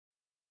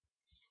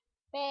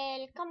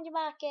Velkommen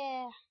tilbake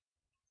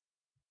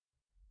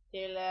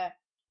til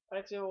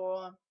palexxio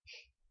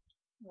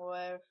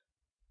og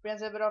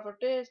Prinsebra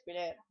 40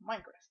 spiller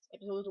Minecraft,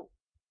 episode 2.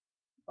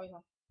 Oi,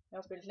 sånn. Jeg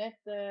har spilt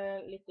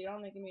litt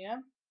grann, ikke mye.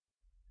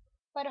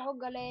 Bare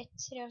hogga litt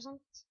tre og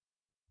sånt.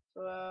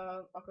 Så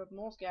akkurat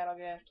nå skal jeg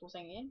lage 2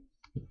 senger.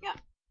 Ja.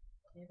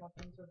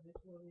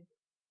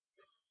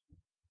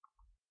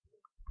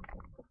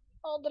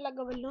 Å, det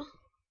lagger vel nå.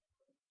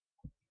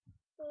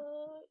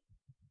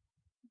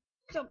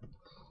 Sånn.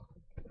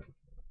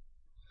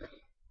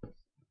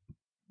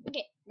 Ok.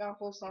 Jeg har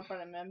fått snart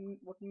ferdig med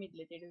vårt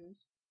midlertidige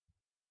hus.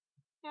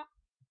 Ja.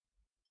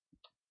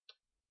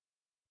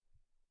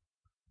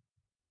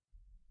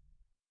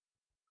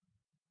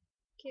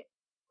 Ok.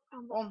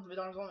 Sånn, vi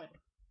tar den sånn, vi.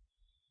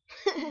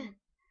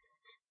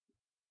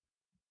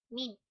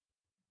 Min.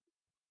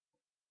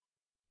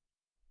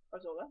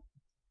 Har du så det?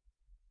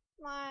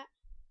 Nei,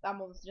 Det er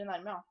monsteret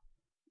nærme, ja.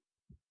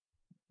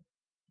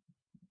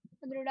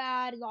 jeg tror det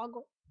er dag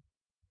også.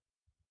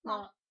 Nei.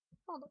 Ja.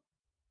 Ja da.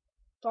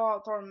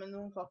 Tar du med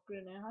noen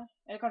fakler ned her?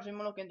 Eller kanskje vi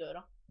må lukke en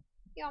døra?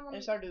 Ja, men...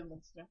 Eller så er du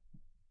monsteret.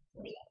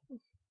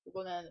 Du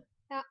går ned.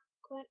 Ja,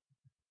 kom her.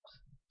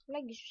 Det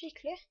legger så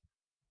skikkelig.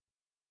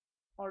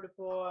 Har du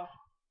på...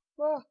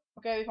 Åh.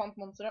 Ok, vi fant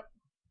monsteret.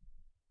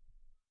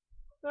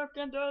 Lukk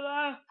en døra!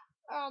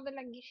 Ja, det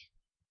legger.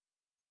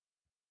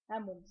 Det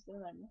er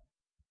monsteret nærme.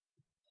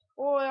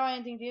 Å, jeg har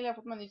en ting til. Jeg har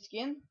fått meg nytt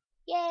skin.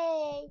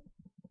 Yay!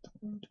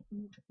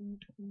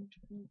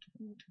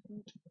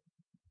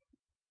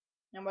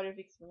 Jeg bare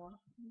fikser det nå.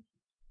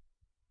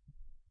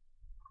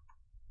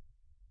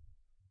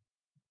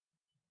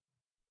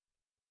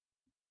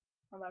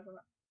 Ja, det er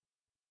sånn.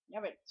 Ja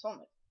vel, sånn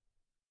vel.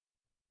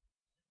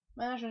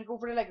 Men jeg skjønner ikke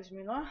hvorfor det legger så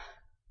mye nå.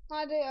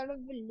 Nei, det gjør det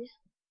veldig.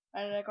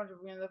 Er det kanskje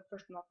på grunn av det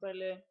første natta,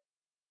 eller?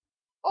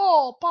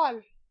 Åh,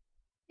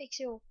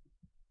 palexxio.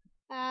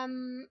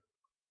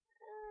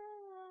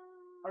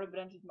 Har du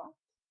brent litt mat?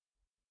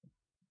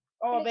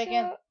 Åh,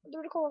 bacon! Du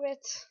burde komme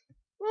hit.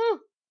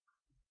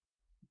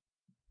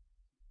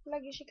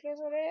 Legger skikkelig,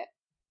 sorry.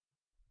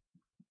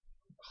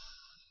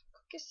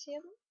 Kan ikke se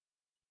den.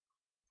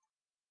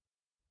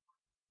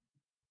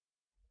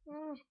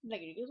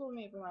 Legger ikke så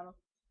mye på meg nå.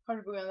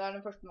 Kanskje på grunn av det er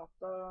den første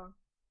natta,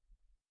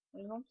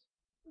 eller noe sånt.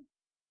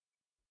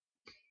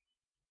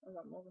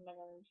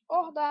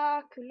 Åh, det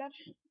er kull her.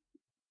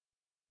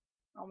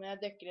 Ja, men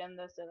jeg dekker igjen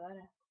det stedet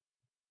her.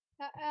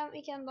 Ja,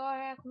 ikke enda,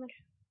 jeg kommer.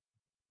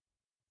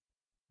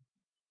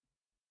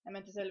 Jeg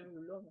mente selve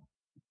hullet også.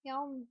 Ja,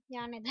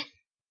 jeg er nede.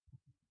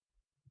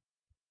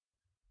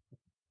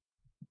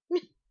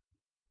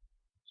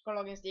 Skal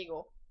lage en stige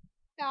opp.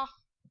 Ja.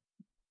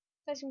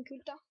 Det er liksom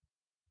kult da.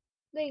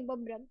 Det er ikke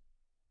bare brønn.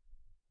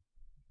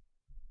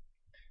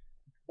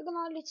 Du kan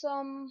ha litt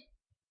som...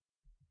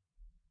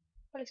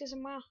 palexxio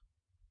som meg.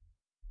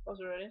 Hva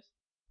tror du, Alice?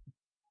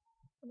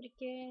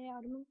 Fabrikke i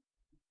armen.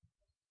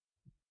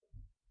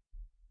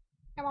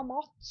 Jeg må ha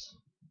mat.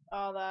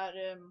 Ja, det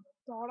er...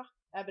 Du har det.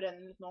 Jeg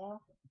brenner litt nå.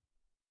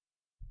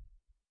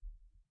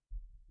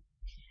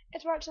 Jeg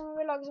tror altså når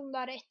vi lager sånn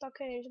der ett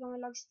tak høyere, så kan vi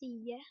lage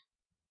stige.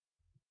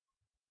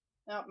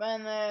 Ja,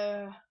 men...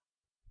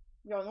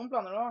 vi har noen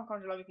planer da.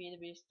 Kanskje lage Feed the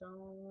Beast og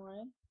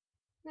noe.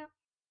 Ja.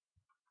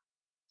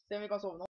 Se om vi kan sove nå.